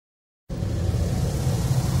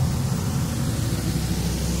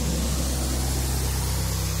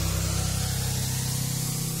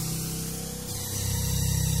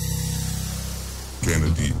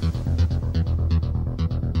Kennedy.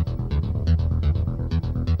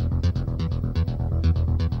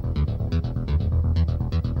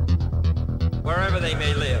 Wherever they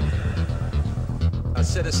may live, are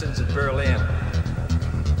citizens of Berlin.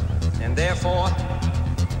 And therefore,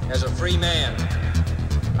 as a free man,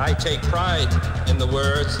 I take pride in the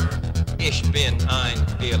words, Ich bin ein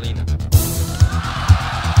Berliner.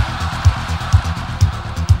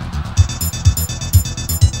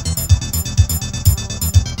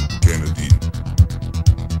 Kennedy.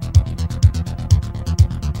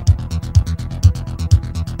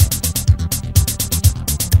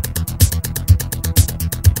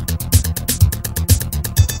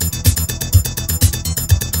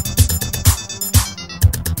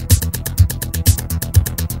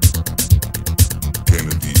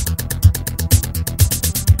 Kennedy.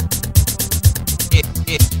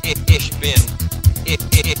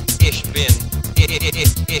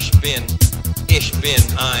 Ich bin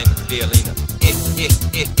ein Berliner.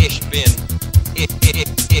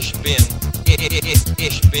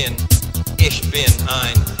 Ich bin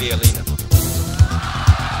ein Berliner.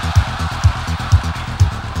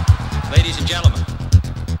 Ladies and gentlemen,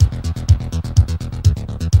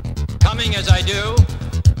 coming as I do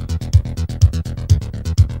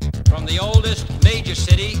from the oldest major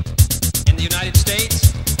city in the United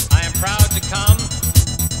States, I am proud to come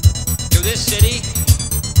to this city.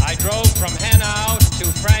 I drove from Hanau to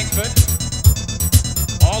Frankfurt.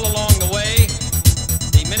 All along the way,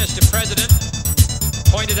 the Minister-President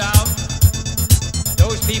pointed out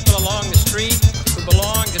those people along the street who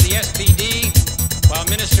belong to the SPD, while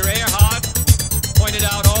Minister Erhard pointed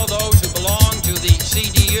out all those who belong to the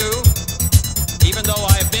CDU. Even though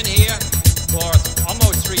I have been here for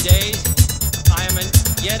almost 3 days, I am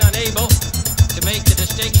yet unable to make the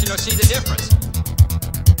distinction or see the difference.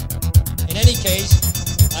 In any case,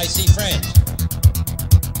 I see friends.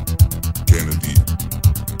 Kennedy.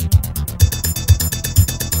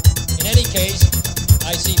 In any case,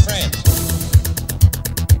 I see friends.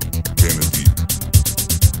 Kennedy.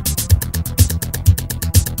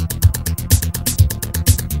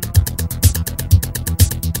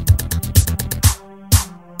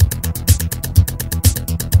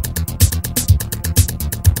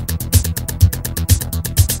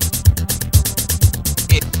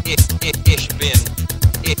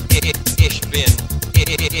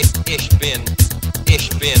 Ich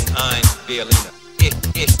bin ein Berliner.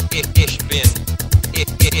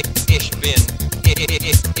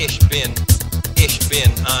 Ich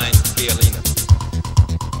bin ein Berliner.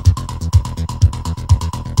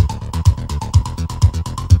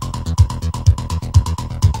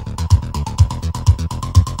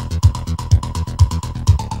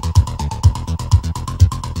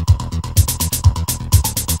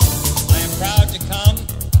 I am proud to come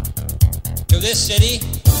to this city,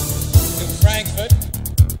 to Frankfurt.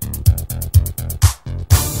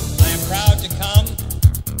 I am proud to come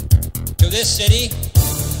to this city,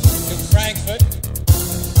 to Frankfurt.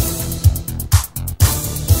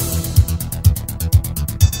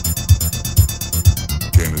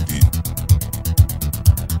 Kennedy.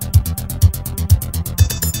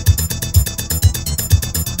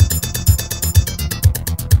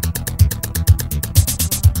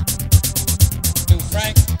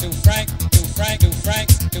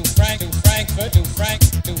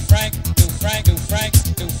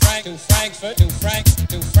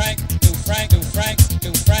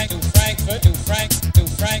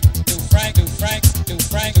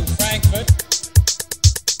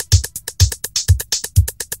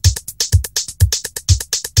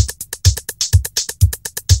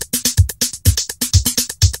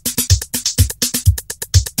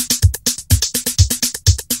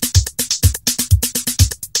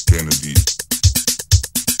 Kennedy.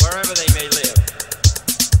 Wherever they may live,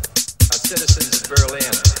 are citizens of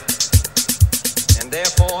Berlin. And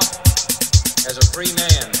therefore, as a free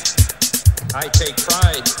man, I take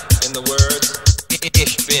pride in the words,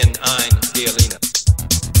 Ich bin ein Berliner.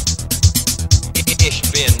 Ich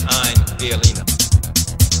bin ein Berliner.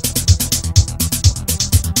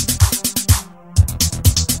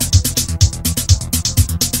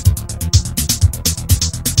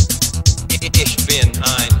 Ich bin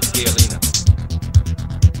ein